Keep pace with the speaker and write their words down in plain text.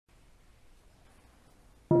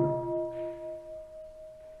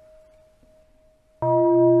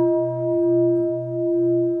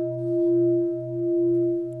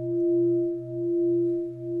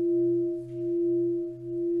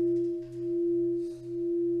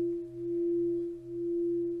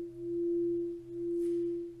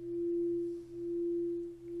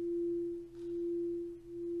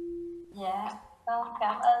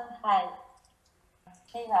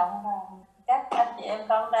động và các anh chị em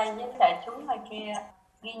con đây với đại chúng ngoài kia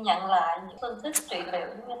ghi nhận lại những phương thức trị liệu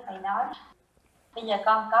như thầy nói. Bây giờ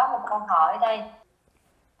con có một câu hỏi đây.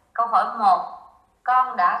 Câu hỏi 1.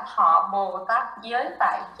 Con đã thọ Bồ Tát giới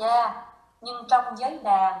tại gia, nhưng trong giới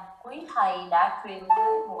đàn quý thầy đã truyền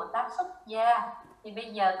giới Bồ Tát xuất gia, thì bây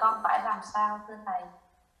giờ con phải làm sao thưa thầy?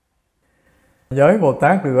 Giới Bồ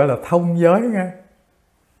Tát được gọi là thông giới nha,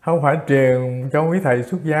 không phải truyền cho quý thầy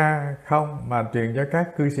xuất gia không, mà truyền cho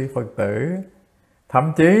các cư sĩ Phật tử.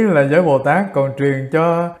 Thậm chí là giới Bồ Tát còn truyền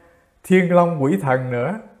cho thiên long quỷ thần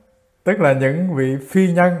nữa, tức là những vị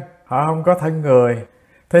phi nhân, họ không có thân người,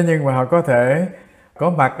 thế nhưng mà họ có thể có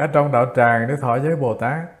mặt ở trong đạo tràng để thọ giới Bồ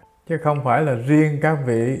Tát, chứ không phải là riêng các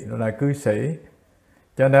vị là cư sĩ.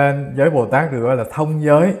 Cho nên giới Bồ Tát được gọi là thông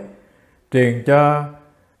giới, truyền cho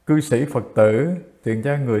cư sĩ Phật tử, truyền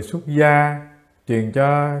cho người xuất gia, truyền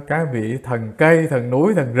cho các vị thần cây, thần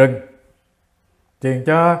núi, thần rừng, truyền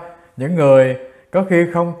cho những người có khi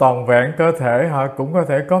không toàn vẹn cơ thể, họ cũng có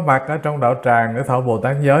thể có mặt ở trong đạo tràng để thọ Bồ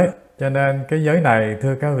Tát giới. Cho nên cái giới này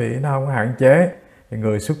thưa các vị, nó không có hạn chế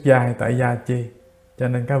người xuất gia hay tại gia chi. Cho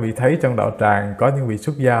nên các vị thấy trong đạo tràng có những vị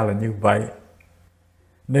xuất gia là như vậy.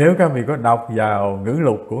 Nếu các vị có đọc vào ngữ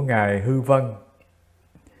lục của Ngài Hư Vân,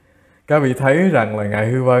 các vị thấy rằng là Ngài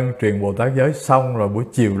Hư Vân truyền Bồ Tát giới xong rồi, buổi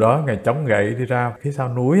chiều đó Ngài chống gậy đi ra phía sau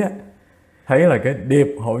núi á, thấy là cái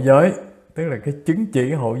điệp hộ giới, tức là cái chứng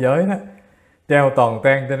chỉ hộ giới đó, treo toàn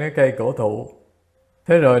ten trên cái cây cổ thụ.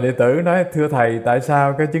 Thế rồi đệ tử nói: thưa thầy, tại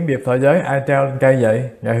sao cái chứng điệp thọ giới ai treo lên cây vậy?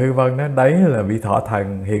 Ngài Hư Vân nói: đấy là vị thọ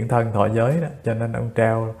thần hiện thân thọ giới đó, cho nên ông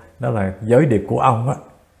treo, đó là giới điệp của ông á.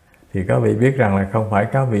 Thì các vị biết rằng là không phải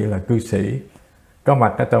các vị là cư sĩ có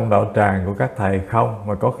mặt ở trong đạo tràng của các thầy không,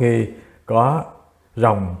 mà có khi có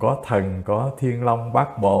rồng, có thần, có thiên long bát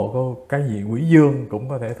bộ, có cái gì quỷ dương cũng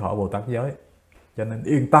có thể thọ Bồ Tát giới. Cho nên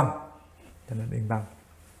yên tâm,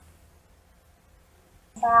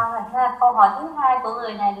 Sao này ha? Câu hỏi thứ hai của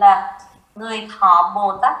người này là: người thọ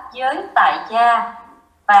Bồ Tát giới tại gia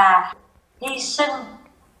và hy sinh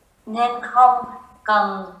nên không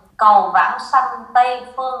cần cầu vãng sanh Tây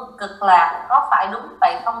phương cực lạc, có phải đúng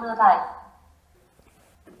vậy không thưa thầy?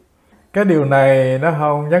 cái điều này nó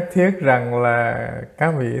không nhất thiết rằng là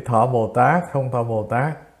các vị thọ Bồ Tát, không thọ Bồ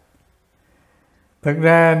Tát. Thực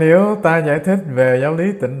ra nếu ta giải thích về giáo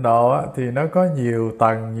lý tịnh độ thì nó có nhiều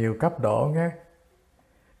tầng, nhiều cấp độ nhé.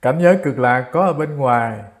 Cảnh giới cực lạc có ở bên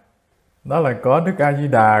ngoài, đó là có Đức A Di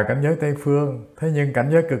Đà, cảnh giới Tây phương. Thế nhưng cảnh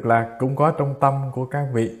giới cực lạc cũng có trong tâm của các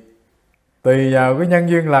vị, tùy vào cái nhân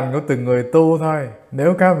duyên lành của từng người tu thôi.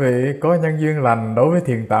 Nếu các vị có nhân duyên lành đối với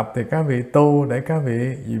thiền tập thì các vị tu để các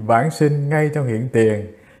vị vãng sinh ngay trong hiện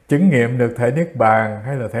tiền, chứng nghiệm được thể niết bàn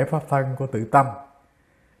hay là thể pháp thân của tự tâm.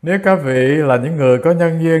 Nếu các vị là những người có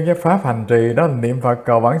nhân duyên với pháp hành trì, đó là niệm Phật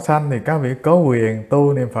cầu vãng sanh, thì các vị có quyền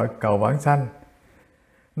tu niệm Phật cầu vãng sanh.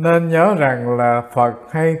 Nên nhớ rằng là Phật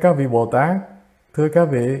hay các vị Bồ Tát, thưa các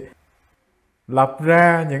vị, lập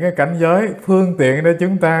ra những cái cảnh giới phương tiện để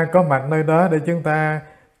chúng ta có mặt nơi đó, để chúng ta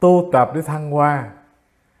tu tập để thăng hoa.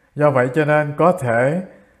 Do vậy cho nên có thể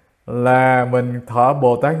là mình thọ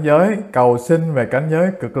Bồ Tát giới, cầu xin về cảnh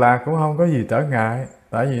giới cực lạc cũng không có gì trở ngại.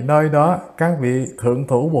 Tại vì nơi đó các vị thượng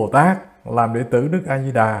thủ Bồ Tát làm đệ tử Đức A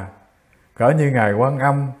Di Đà, cỡ như Ngài Quan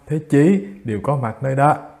Âm, Thế Chí đều có mặt nơi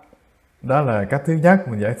đó. Đó là cách thứ nhất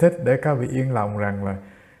mình giải thích để các vị yên lòng rằng là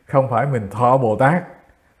không phải mình thọ Bồ Tát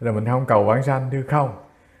rồi mình không cầu vãng sanh, chứ không.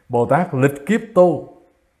 Bồ Tát lịch kiếp tu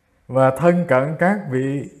và thân cận các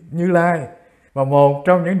vị Như Lai. Và một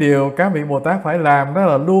trong những điều các vị Bồ Tát phải làm đó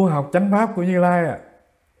là luôn học chánh pháp của Như Lai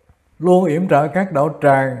luôn yểm trợ các đạo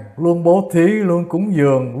tràng, luôn bố thí, luôn cúng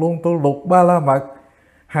dường, luôn tu lục ba la mật,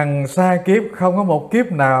 hằng sa kiếp không có một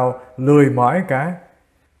kiếp nào lười mỏi cả.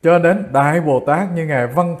 Cho đến Đại Bồ Tát như Ngài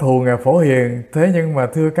Văn Thù, Ngài Phổ Hiền. Thế nhưng mà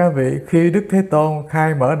thưa các vị, khi Đức Thế Tôn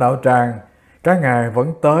khai mở đạo tràng, các ngài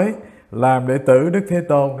vẫn tới làm đệ tử Đức Thế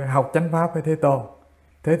Tôn để học chánh pháp với Thế Tôn.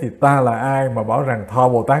 Thế thì ta là ai mà bảo rằng thọ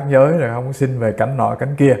Bồ Tát giới rồi không xin về cảnh nọ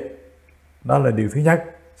cảnh kia? Đó là điều thứ nhất,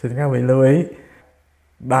 xin các vị lưu ý.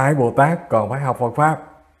 Đại Bồ Tát còn phải học Phật Pháp,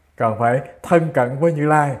 còn phải thân cận với Như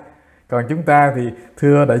Lai. Còn chúng ta thì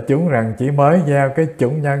thưa đại chúng rằng chỉ mới gieo cái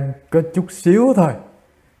chủng nhân có chút xíu thôi.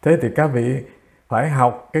 Thế thì các vị phải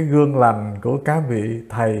học cái gương lành của các vị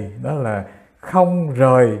thầy, đó là không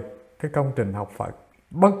rời cái công trình học Phật.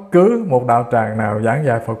 Bất cứ một đạo tràng nào giảng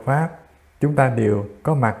dạy Phật Pháp, chúng ta đều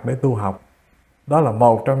có mặt để tu học. Đó là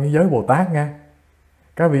một trong những giới Bồ Tát nha.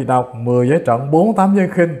 Các vị đọc 10 giới trọng, 48 giới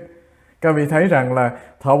khinh, các vị thấy rằng là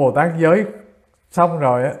thọ Bồ Tát giới xong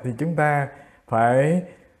rồi thì chúng ta phải,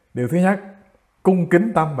 điều thứ nhất, cung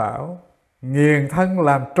kính Tam Bảo, nghiền thân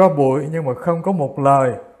làm tro bụi, nhưng mà không có một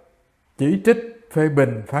lời chỉ trích phê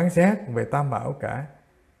bình, phán xét về Tam Bảo cả.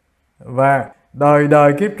 Và đời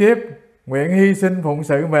đời kiếp kiếp nguyện hy sinh phụng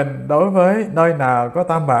sự mình đối với nơi nào có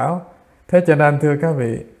Tam Bảo. Thế cho nên thưa các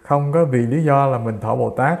vị, không có vì lý do là mình thọ Bồ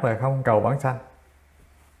Tát là không cầu vãng sanh.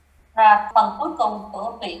 Và phần cuối cùng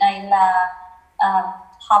của vị này là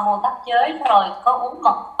thọ Bồ Tát giới rồi có uống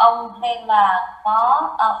mật ong hay là có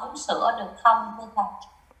uống sữa được không thưa thầy?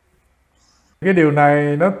 Cái điều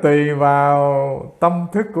này nó tùy vào tâm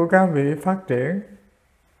thức của các vị phát triển.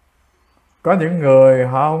 Có những người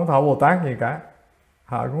họ không thọ Bồ Tát gì cả,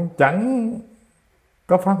 họ cũng chẳng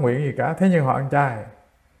có phát nguyện gì cả, thế nhưng họ ăn chay,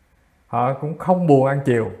 họ cũng không buồn ăn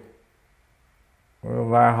chiều,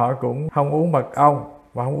 và họ cũng không uống mật ong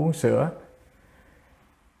và không uống sữa,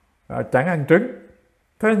 chẳng ăn trứng.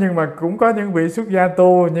 Thế nhưng mà cũng có những vị xuất gia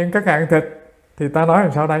tu nhưng các ăn thịt, thì ta nói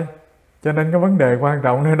làm sao đây? Cho nên cái vấn đề quan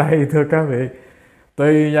trọng ở đây thưa các vị,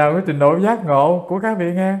 tùy vào cái trình độ giác ngộ của các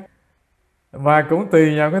vị nghe, và cũng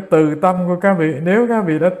tùy vào cái từ tâm của các vị. Nếu các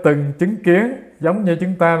vị đã từng chứng kiến, giống như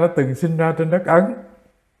chúng ta đã từng sinh ra trên đất Ấn,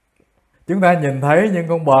 chúng ta nhìn thấy những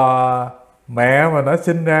con bò mẹ mà nó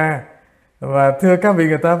sinh ra, và thưa các vị,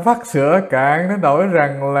 người ta vắt sữa cạn nó đổi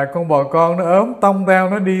rằng là con bò con nó ốm tông teo,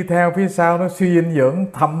 nó đi theo phía sau, nó suy dinh dưỡng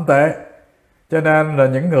thậm tệ. Cho nên là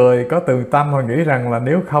những người có từ tâm họ nghĩ rằng là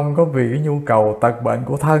nếu không có vì cái nhu cầu tật bệnh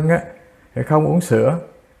của thân á thì không uống sữa.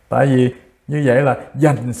 Tại vì như vậy là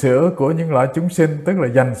dành sữa của những loại chúng sinh, tức là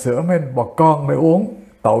dành sữa mấy bò con để uống,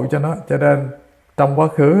 tội cho nó. Cho nên trong quá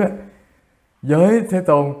khứ á, giới Thế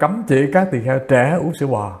Tôn cấm chỉ các tỳ kheo trẻ uống sữa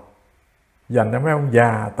bò, dành cho mấy ông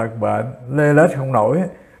già tật bệnh lê lết không nổi á,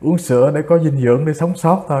 uống sữa để có dinh dưỡng để sống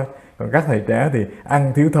sót thôi. Còn các thầy trẻ thì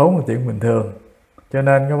ăn thiếu thốn là chuyện bình thường. Cho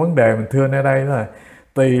nên cái vấn đề mình thưa ở đây là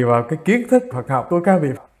tùy vào cái kiến thức Phật học của các vị,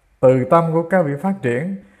 từ tâm của các vị phát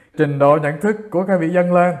triển, trình độ nhận thức của các vị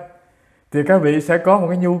dâng lên, thì các vị sẽ có một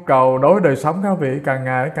cái nhu cầu đối đời sống các vị càng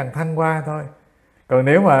ngày càng thăng hoa thôi. Còn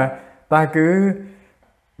nếu mà ta cứ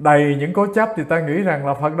đầy những cố chấp thì ta nghĩ rằng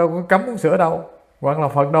là Phật đâu có cấm uống sữa đâu, hoặc là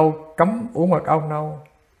Phật đâu cấm uống mật ong đâu.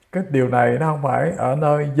 Cái điều này nó không phải ở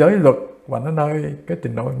nơi giới luật, mà nó nơi cái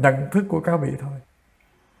trình độ nhận thức của các vị thôi.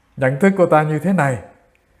 Nhận thức của ta như thế này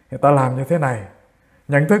thì ta làm như thế này.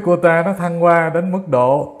 Nhận thức của ta nó thăng hoa đến mức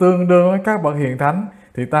độ tương đương với các bậc hiền thánh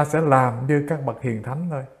thì ta sẽ làm như các bậc hiền thánh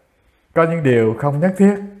thôi. Có những điều không nhất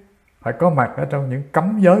thiết phải có mặt ở trong những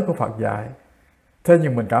cấm giới của Phật dạy. Thế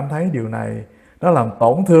nhưng mình cảm thấy điều này nó làm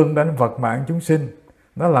tổn thương đến vật mạng chúng sinh,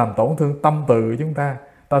 nó làm tổn thương tâm từ của chúng ta.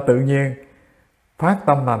 Ta tự nhiên phát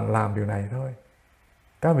tâm lành làm điều này thôi.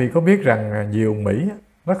 Các vị có biết rằng nhiều Mỹ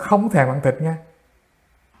nó không thèm ăn thịt nha.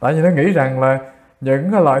 Tại vì nó nghĩ rằng là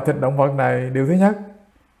những cái loại thịt động vật này, điều thứ nhất,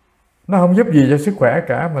 nó không giúp gì cho sức khỏe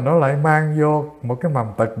cả, mà nó lại mang vô một cái mầm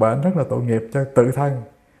tật bệnh rất là tội nghiệp cho tự thân.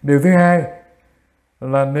 Điều thứ hai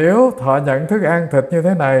là nếu thọ nhận thức ăn thịt như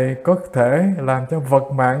thế này có thể làm cho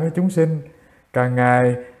vật mạng của chúng sinh càng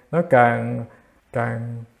ngày nó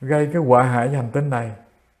càng gây cái họa hại cho hành tinh này.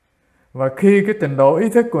 Và khi cái trình độ ý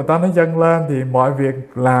thức của người ta nó dâng lên thì mọi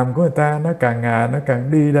việc làm của người ta nó càng ngày nó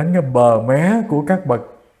càng đi đến cái bờ mé của các bậc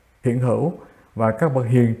hiện hữu và các bậc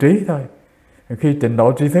hiền trí thôi. Khi trình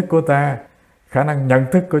độ tri thức của ta, khả năng nhận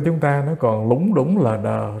thức của chúng ta nó còn lúng đủng lờ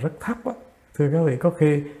đờ rất thấp á. Thưa các vị, có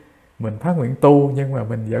khi mình phát nguyện tu nhưng mà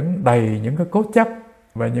mình vẫn đầy những cái cố chấp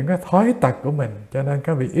và những cái thói tật của mình. Cho nên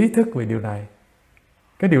các vị ý thức về điều này.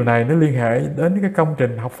 Cái điều này nó liên hệ đến cái công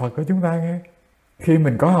trình học Phật của chúng ta nghe. Khi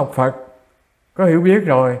mình có học Phật, có hiểu biết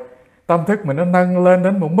rồi, tâm thức mình nó nâng lên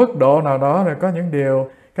đến một mức độ nào đó rồi, có những điều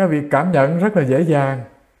các vị cảm nhận rất là dễ dàng.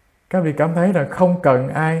 Các vị cảm thấy là không cần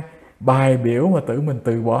ai bài biểu mà tự mình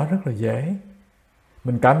từ bỏ rất là dễ.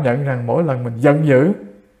 Mình cảm nhận rằng mỗi lần mình giận dữ,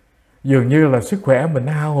 dường như là sức khỏe mình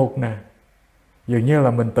nó hao hụt nè, dường như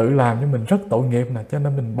là mình tự làm cho mình rất tội nghiệp nè, cho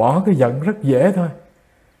nên mình bỏ cái giận rất dễ thôi.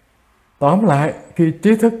 Tóm lại, khi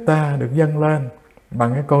trí thức ta được dâng lên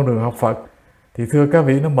bằng cái con đường học Phật thì thưa các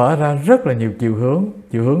vị, nó mở ra rất là nhiều chiều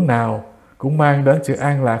hướng nào cũng mang đến sự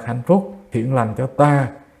an lạc, hạnh phúc, thiện lành cho ta,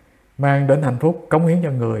 mang đến hạnh phúc cống hiến cho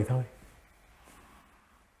người thôi.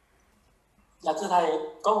 Dạ thưa thầy,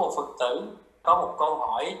 có một Phật tử có một câu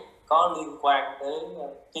hỏi có liên quan đến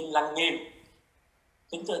kinh Lăng Nghiêm.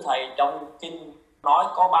 Kính thưa thầy, trong kinh nói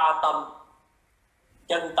có 3 tâm.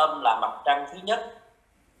 Chân tâm là mặt trăng thứ nhất,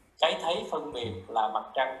 cái thấy phân biệt là mặt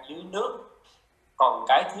trăng dưới nước, còn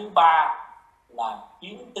cái thứ ba là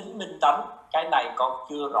kiến tính minh tánh. Cái này con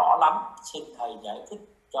chưa rõ lắm, xin thầy giải thích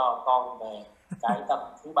cho con về cái tâm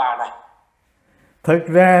thứ ba này. Thực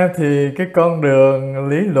ra thì cái con đường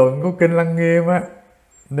lý luận của kinh Lăng Nghiêm á,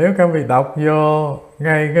 nếu các vị đọc vô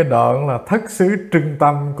ngay cái đoạn là thất xứ trưng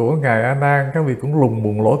tâm của Ngài A Nan, các vị cũng lùng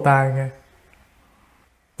bùng lỗ tai nghe.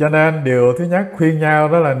 Cho nên điều thứ nhất khuyên nhau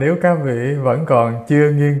đó là nếu các vị vẫn còn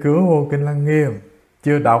chưa nghiên cứu vô Kinh Lăng Nghiêm,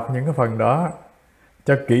 chưa đọc những cái phần đó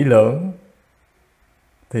cho kỹ lưỡng,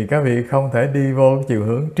 thì các vị không thể đi vô chiều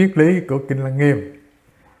hướng triết lý của Kinh Lăng Nghiêm.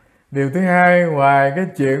 Điều thứ hai, ngoài cái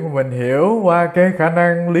chuyện mà mình hiểu qua cái khả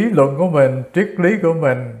năng lý luận của mình, triết lý của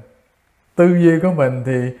mình, tư duy của mình,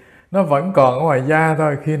 thì nó vẫn còn ở ngoài da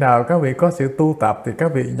thôi. Khi nào các vị có sự tu tập thì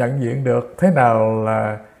các vị nhận diện được thế nào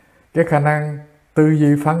là cái khả năng tư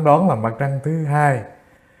duy phán đoán là mặt trăng thứ hai,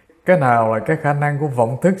 cái nào là cái khả năng của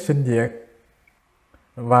vọng thức sinh diệt,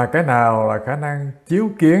 và cái nào là khả năng chiếu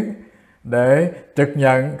kiến để trực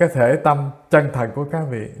nhận cái thể tâm chân thật của các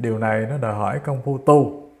vị. Điều này nó đòi hỏi công phu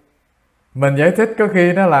tu. Mình giải thích có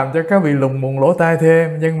khi nó làm cho các vị lùng mùng lỗ tai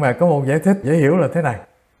thêm, nhưng mà có một giải thích dễ hiểu là thế này.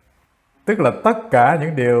 Tức là tất cả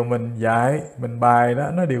những điều mình dạy, mình bài đó,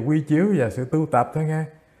 nó đều quy chiếu vào sự tu tập thôi nghe.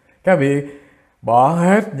 Các vị bỏ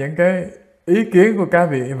hết những cái ý kiến của các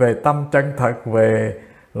vị về tâm chân thật, về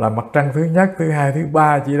là mặt trăng thứ nhất, thứ hai, thứ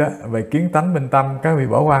ba chỉ đó, về kiến tánh minh tâm, các vị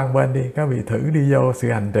bỏ qua một bên đi. Các vị thử đi vô sự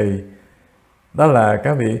hành trì. Đó là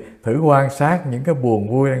các vị thử quan sát những cái buồn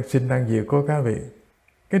vui đang sinh đang diệt của các vị.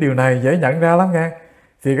 Cái điều này dễ nhận ra lắm nghe.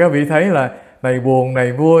 Thì các vị thấy là này buồn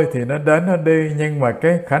này vui thì nó đến nó đi, nhưng mà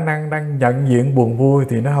cái khả năng đang nhận diện buồn vui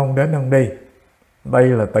thì nó không đến không đi. Đây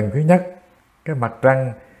là tầng thứ nhất. Cái mặt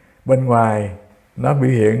trăng bên ngoài nó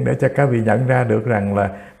biểu hiện để cho các vị nhận ra được rằng là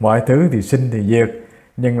mọi thứ thì sinh thì diệt,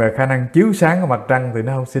 nhưng mà khả năng chiếu sáng của mặt trăng thì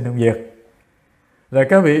nó không sinh không diệt. Rồi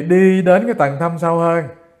các vị đi đến cái tầng thâm sâu hơn,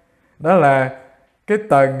 đó là cái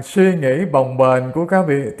tầng suy nghĩ bồng bềnh của các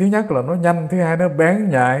vị. Thứ nhất là nó nhanh, thứ hai nó bén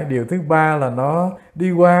nhạy, điều thứ ba là nó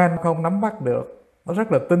đi qua nó không nắm bắt được, nó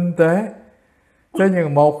rất là tinh tế. Thế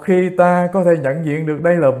nhưng một khi ta có thể nhận diện được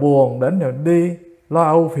đây là buồn đến rồi đi, lo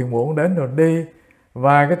âu phiền muộn đến rồi đi,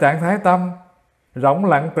 và cái trạng thái tâm rỗng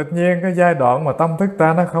lặng tự nhiên, cái giai đoạn mà tâm thức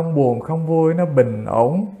ta nó không buồn không vui, nó bình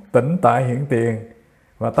ổn tĩnh tại hiện tiền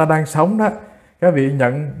và ta đang sống đó, các vị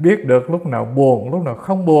nhận biết được lúc nào buồn, lúc nào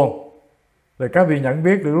không buồn. Rồi các vị nhận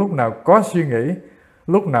biết được lúc nào có suy nghĩ,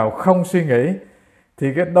 lúc nào không suy nghĩ.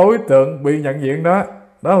 Thì cái đối tượng bị nhận diện đó,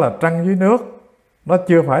 đó là trăng dưới nước. Nó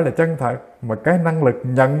chưa phải là chân thật, mà cái năng lực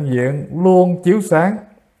nhận diện luôn chiếu sáng.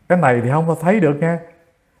 Cái này thì không có thấy được nha.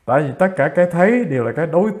 Tại vì tất cả cái thấy đều là cái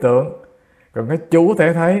đối tượng. Còn cái chủ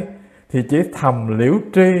thể thấy thì chỉ thầm liễu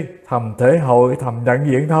tri, thầm thể hội, thầm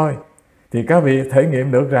nhận diện thôi. Thì các vị thể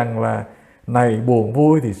nghiệm được rằng là này buồn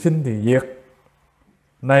vui thì sinh thì diệt,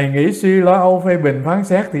 này nghĩ suy lo âu phê bình phán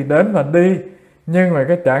xét thì đến và đi. Nhưng mà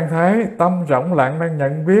cái trạng thái tâm rỗng lặng đang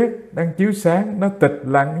nhận biết, đang chiếu sáng, nó tịch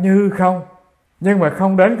lặng như hư không, nhưng mà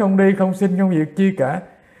không đến không đi, không sinh không diệt chi cả.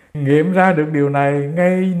 Nghiệm ra được điều này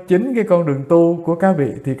ngay chính cái con đường tu của các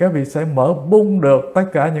vị, thì các vị sẽ mở bung được tất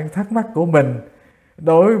cả những thắc mắc của mình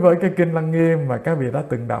đối với cái Kinh Lăng Nghiêm mà các vị đã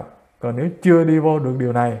từng đọc. Còn nếu chưa đi vô được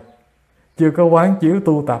điều này, chưa có quán chiếu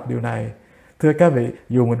tu tập điều này, thưa các vị,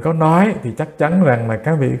 dù mình có nói thì chắc chắn rằng là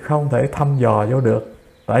các vị không thể thăm dò vô được.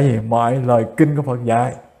 Tại vì mọi lời kinh của Phật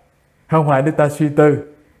dạy không phải để ta suy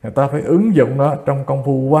tư, người ta phải ứng dụng nó trong công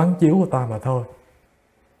phu quán chiếu của ta mà thôi.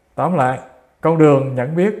 Tóm lại, con đường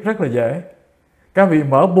nhận biết rất là dễ. Các vị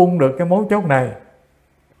mở bung được cái mấu chốt này,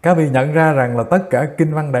 các vị nhận ra rằng là tất cả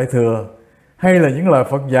kinh văn Đại Thừa, hay là những lời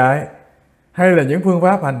Phật dạy, hay là những phương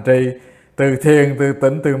pháp hành trì, từ thiền, từ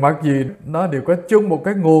tịnh, từ mật gì, nó đều có chung một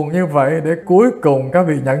cái nguồn như vậy, để cuối cùng các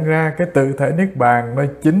vị nhận ra cái tự thể Niết Bàn nơi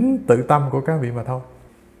chính tự tâm của các vị mà thôi.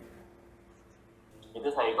 Thì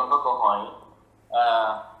thưa thầy, con có câu hỏi.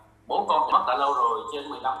 Bố con thì mất đã lâu rồi, trên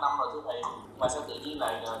 15 năm rồi thưa thầy, mà sao tự nhiên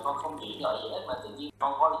lại con không nghĩ ngợi gì hết, mà tự nhiên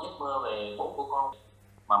con có giấc mơ về bố của con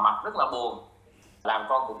mà mặt rất là buồn, làm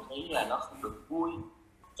con cũng thấy là nó không được vui.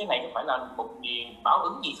 Cái này có phải là một điều báo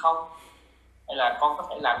ứng gì không, hay là con có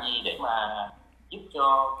thể làm gì để mà giúp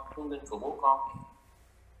cho hương linh của bố con?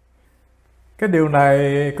 Cái điều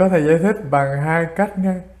này có thể giải thích bằng hai cách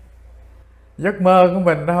nha. Giấc mơ của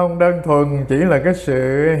mình nó không đơn thuần chỉ là cái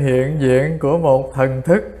sự hiện diện của một thần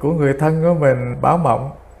thức của người thân của mình báo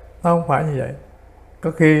mộng. Nó không phải như vậy.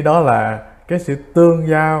 Có khi đó là cái sự tương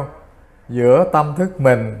giao giữa tâm thức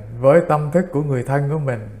mình với tâm thức của người thân của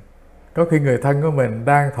mình. Có khi người thân của mình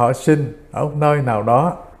đang thọ sinh ở một nơi nào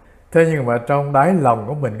đó, thế nhưng mà trong đáy lòng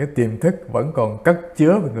của mình, cái tiềm thức vẫn còn cất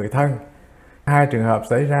chứa về người thân. Hai trường hợp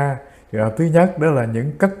xảy ra. Trường hợp thứ nhất đó là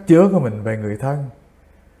những cất chứa của mình về người thân.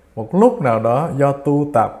 Một lúc nào đó do tu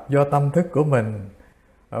tập, do tâm thức của mình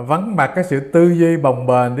vắng mặt cái sự tư duy bồng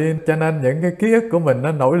bềnh đi, cho nên những cái ký ức của mình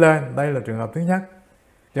nó nổi lên. Đây là trường hợp thứ nhất.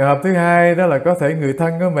 Trường hợp thứ hai đó là có thể người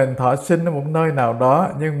thân của mình thọ sinh ở một nơi nào đó,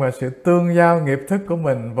 nhưng mà sự tương giao nghiệp thức của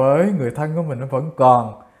mình với người thân của mình nó vẫn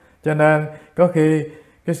còn. Cho nên có khi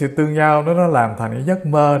Cái sự tương giao đó nó làm thành cái giấc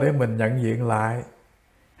mơ để mình nhận diện lại.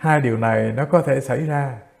 Hai điều này nó có thể xảy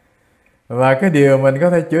ra. Và cái điều mình có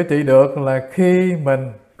thể chữa trị được là khi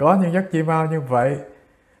mình có những giấc chiêm bao như vậy,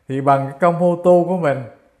 thì bằng cái công phu tu của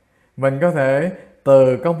mình có thể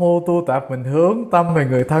từ công phu tu tập mình hướng tâm về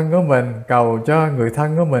người thân của mình, cầu cho người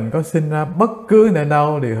thân của mình có sinh ra bất cứ nơi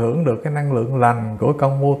đâu thì hưởng được cái năng lượng lành của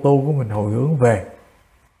công phu tu của mình hồi hướng về.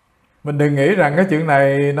 Mình đừng nghĩ rằng cái chuyện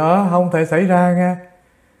này nó không thể xảy ra nha.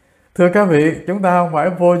 Thưa các vị, chúng ta không phải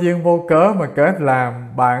vô duyên vô cớ mà kết làm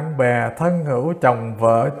bạn bè, thân hữu, chồng,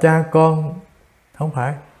 vợ, cha, con. Không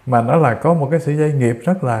phải. Mà nó là có một cái sự dây nghiệp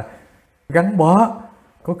rất là gắn bó,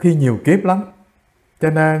 có khi nhiều kiếp lắm. Cho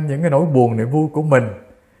nên những cái nỗi buồn niềm vui của mình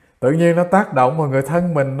tự nhiên nó tác động vào người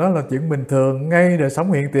thân mình, đó là chuyện bình thường ngay đời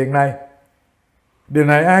sống hiện tiền này. Điều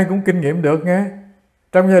này ai cũng kinh nghiệm được nghe.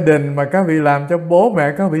 Trong gia đình mà các vị làm cho bố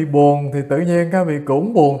mẹ các vị buồn thì tự nhiên các vị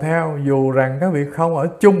cũng buồn theo, dù rằng các vị không ở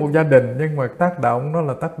chung một gia đình, nhưng mà tác động đó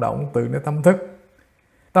là tác động từ nơi tâm thức.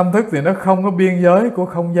 Tâm thức thì nó không có biên giới của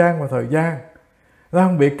không gian và thời gian, nó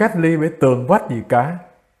không bị cách ly bởi tường vách gì cả.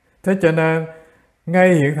 Thế cho nên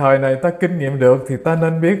ngay hiện thời này ta kinh nghiệm được thì ta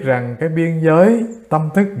nên biết rằng cái biên giới tâm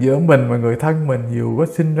thức giữa mình và người thân mình, dù có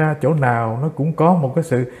sinh ra chỗ nào, nó cũng có một cái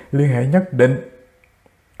sự liên hệ nhất định.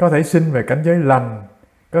 Có thể sinh về cảnh giới lành,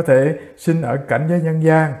 có thể sinh ở cảnh giới nhân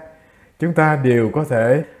gian. Chúng ta đều có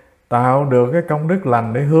thể tạo được cái công đức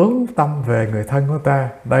lành để hướng tâm về người thân của ta.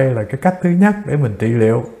 Đây là cái cách thứ nhất để mình trị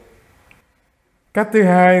liệu. Cách thứ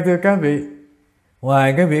hai, thưa các vị,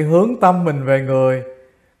 ngoài cái việc hướng tâm mình về người,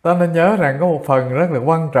 ta nên nhớ rằng có một phần rất là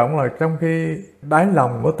quan trọng là trong khi đáy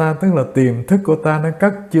lòng của ta, tức là tiềm thức của ta, nó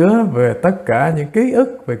cất chứa về tất cả những ký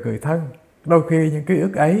ức về người thân. Đôi khi những ký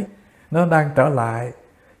ức ấy nó đang trở lại.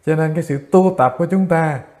 Cho nên cái sự tu tập của chúng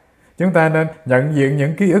ta nên nhận diện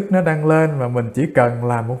những ký ức nó đang lên, và mình chỉ cần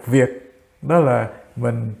làm một việc, đó là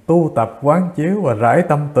mình tu tập quán chiếu và rải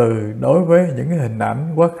tâm từ đối với những cái hình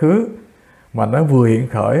ảnh quá khứ mà nó vừa hiện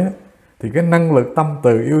khởi. Thì cái năng lực tâm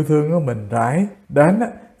từ yêu thương của mình rải đến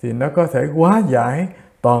thì nó có thể hóa giải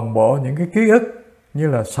toàn bộ những cái ký ức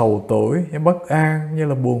như là sầu tủi, hay bất an, như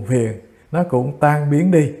là buồn phiền, nó cũng tan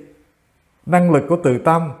biến đi. Năng lực của từ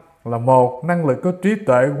tâm là một, năng lực của trí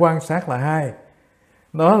tuệ quan sát là hai.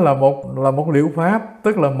 Nó là một liệu pháp,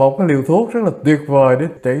 tức là một cái liều thuốc rất là tuyệt vời để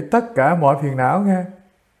trị tất cả mọi phiền não nha.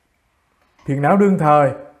 Phiền não đương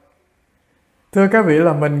thời. Thưa các vị,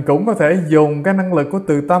 là mình cũng có thể dùng cái năng lực của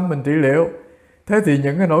từ tâm mình trị liệu. Thế thì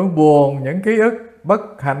những cái nỗi buồn, những ký ức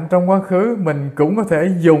bất hạnh trong quá khứ, mình cũng có thể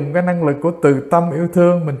dùng cái năng lực của từ tâm yêu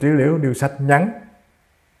thương mình trị liệu đều sạch nhẵn.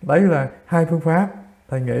 Đấy là hai phương pháp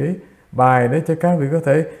thầy nghĩ bài để cho các vị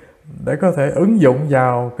có thể ứng dụng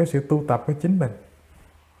vào cái sự tu tập của chính mình.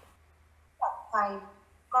 Thầy,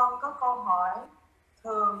 con có câu hỏi.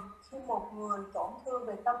 Thường khi một người tổn thương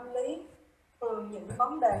về tâm lý, thường những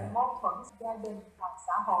vấn đề mâu thuẫn gia đình hoặc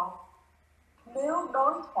xã hội, nếu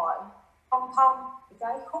đối thoại không thông thì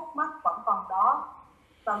cái khúc mắc vẫn còn đó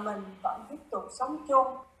và mình vẫn tiếp tục sống chung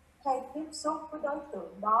hay tiếp xúc với đối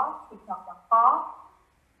tượng đó thì thật là khó.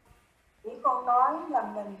 Chỉ con nói là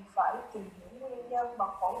mình phải tìm hiểu nguyên nhân và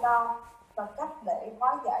khổ đau và cách để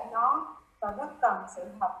hóa giải nó, và rất cần sự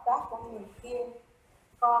hợp tác của người kia.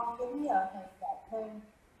 Con kính nhờ thầy dạy thêm.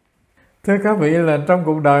 Thưa các vị, là trong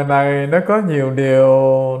cuộc đời này nó có nhiều điều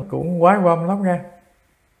cũng quái quăm lắm nghe.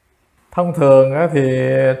 Thông thường thì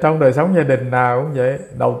trong đời sống gia đình nào cũng vậy.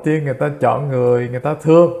 Đầu tiên người ta chọn người ta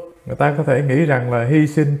thương, người ta có thể nghĩ rằng là hy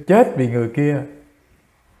sinh chết vì người kia.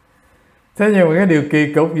 Thế nhưng mà cái điều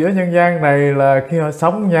kỳ cục giữa nhân gian này là khi họ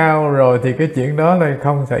sống nhau rồi thì cái chuyện đó là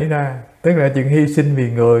không xảy ra. Tức là chuyện hy sinh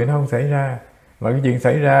vì người nó không xảy ra. Mà cái chuyện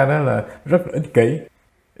xảy ra đó là rất là ích kỷ,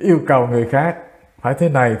 yêu cầu người khác phải thế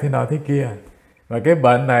này, thế nọ, thế kia. Và cái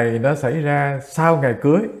bệnh này nó xảy ra sau ngày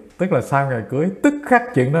cưới. Tức là sau ngày cưới, tức khắc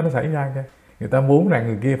chuyện đó nó xảy ra nha. Người ta muốn rằng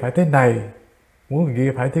người kia phải thế này, muốn người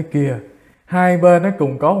kia phải thế kia. Hai bên nó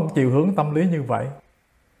cùng có một chiều hướng tâm lý như vậy.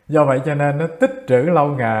 Do vậy cho nên nó tích trữ lâu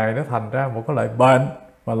ngày, nó thành ra một cái loại bệnh.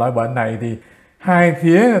 Và loại bệnh này thì hai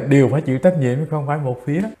phía đều phải chịu trách nhiệm, không phải một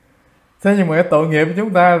phía. Thế nhưng mà cái tội nghiệp của chúng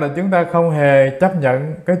ta là chúng ta không hề chấp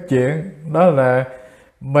nhận cái chuyện đó là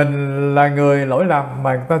mình là người lỗi lầm,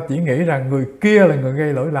 mà người ta chỉ nghĩ rằng người kia là người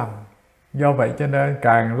gây lỗi lầm. Do vậy cho nên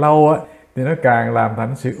càng lâu thì nó càng làm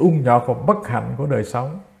thành sự ung nhọt và bất hạnh của đời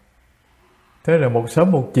sống. Thế rồi một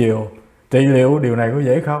sớm một chiều trị liệu điều này có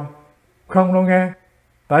dễ không? Không đâu nghe.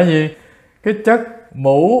 Tại vì cái chất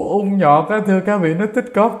mũ ung nhọt thưa các vị, nó tích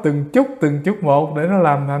góp từng chút một để nó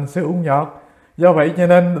làm thành sự ung nhọt. Do vậy cho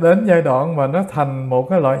nên đến giai đoạn mà nó thành một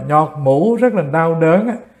cái loại nhọt mũ rất là đau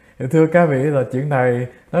đớn thì thưa các vị là chuyện này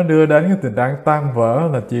nó đưa đến cái tình trạng tan vỡ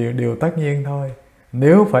là điều tất nhiên thôi.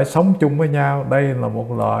 Nếu phải sống chung với nhau, đây là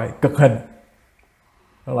một loại cực hình,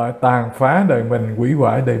 loại tàn phá đời mình, hủy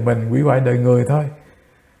hoại đời mình, hủy hoại đời người thôi.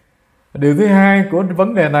 Điều thứ hai của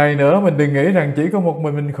vấn đề này nữa, mình đừng nghĩ rằng chỉ có một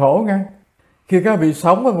mình khổ nha. Khi các vị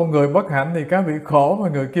sống với một người bất hạnh thì các vị khổ, mà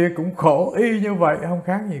người kia cũng khổ y như vậy, không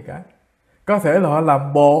khác gì cả. Có thể là họ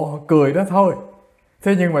làm bộ, họ cười đó thôi.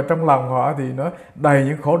 Thế nhưng mà trong lòng họ thì nó đầy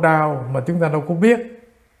những khổ đau mà chúng ta đâu có biết.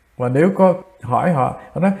 Và nếu có hỏi họ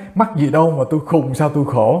nói mắc gì đâu mà tôi khùng sao tôi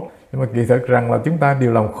khổ. Nhưng mà kỳ thực rằng là chúng ta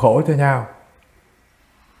đều làm khổ cho nhau.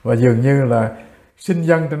 Và dường như là sinh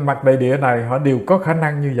dân trên mặt đại địa này họ đều có khả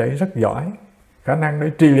năng như vậy rất giỏi. Khả năng để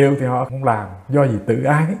trị liệu thì họ không làm. Do gì tự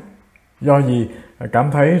ái. Do gì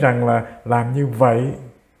cảm thấy rằng là làm như vậy,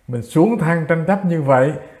 mình xuống thang tranh chấp như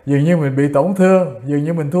vậy, dường như mình bị tổn thương, dường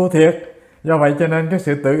như mình thua thiệt. Do vậy cho nên cái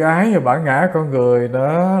sự tự ái và bản ngã con người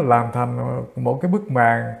đó làm thành một cái bức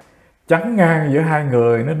màn chắn ngang giữa hai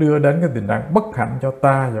người, nó đưa đến cái tình trạng bất hạnh cho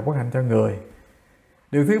ta và bất hạnh cho người.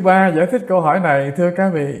 Điều thứ ba giải thích câu hỏi này, thưa các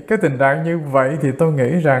vị, cái tình trạng như vậy thì tôi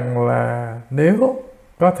nghĩ rằng là nếu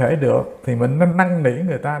có thể được thì mình nên năn nỉ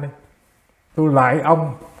người ta đi. Tôi lại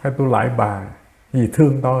ông hay tôi lại bà, vì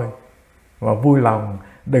thương tôi và vui lòng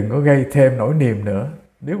đừng có gây thêm nỗi niềm nữa.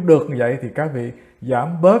 Nếu được như vậy thì các vị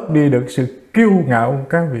giảm bớt đi được sự kiêu ngạo của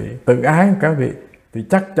các vị, tự ái của các vị, thì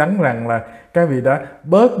chắc chắn rằng là các vị đã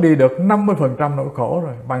bớt đi được 50% nỗi khổ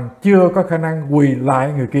rồi. Bằng chưa có khả năng quỳ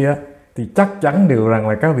lại người kia thì chắc chắn điều rằng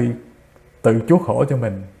là các vị tự chuốc khổ cho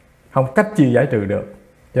mình, không cách chi giải trừ được.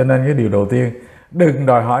 Cho nên cái điều đầu tiên, đừng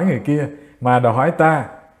đòi hỏi người kia mà đòi hỏi ta.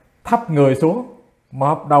 Thấp người xuống,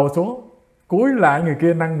 mọp đầu xuống, cúi lại người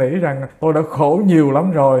kia năn nỉ rằng tôi đã khổ nhiều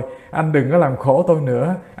lắm rồi, anh đừng có làm khổ tôi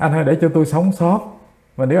nữa, anh hãy để cho tôi sống sót.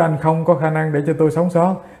 Và nếu anh không có khả năng để cho tôi sống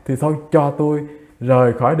sót thì thôi cho tôi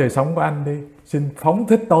rời khỏi đời sống của anh đi, xin phóng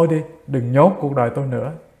thích tôi đi, đừng nhốt cuộc đời tôi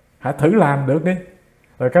nữa, hãy thử làm được đi.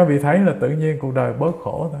 Rồi các vị thấy là tự nhiên cuộc đời bớt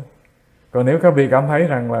khổ thôi. Còn nếu các vị cảm thấy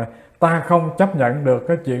rằng là ta không chấp nhận được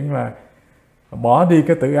cái chuyện là bỏ đi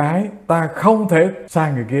cái tự ái, ta không thể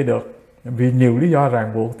sai người kia được vì nhiều lý do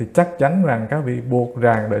ràng buộc, thì chắc chắn rằng các vị buộc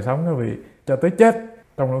ràng đời sống các vị cho tới chết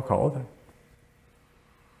trong nỗi khổ thôi.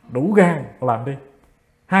 Đủ gan làm đi.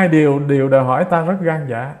 Hai điều đòi hỏi ta rất gan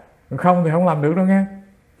dạ, không thì không làm được đâu nghe.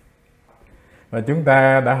 Và chúng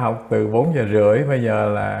ta đã học từ 4 giờ rưỡi, bây giờ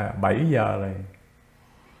là 7 giờ rồi.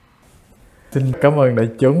 Xin cảm ơn đại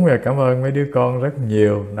chúng và cảm ơn mấy đứa con rất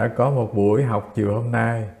nhiều đã có một buổi học chiều hôm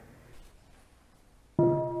nay.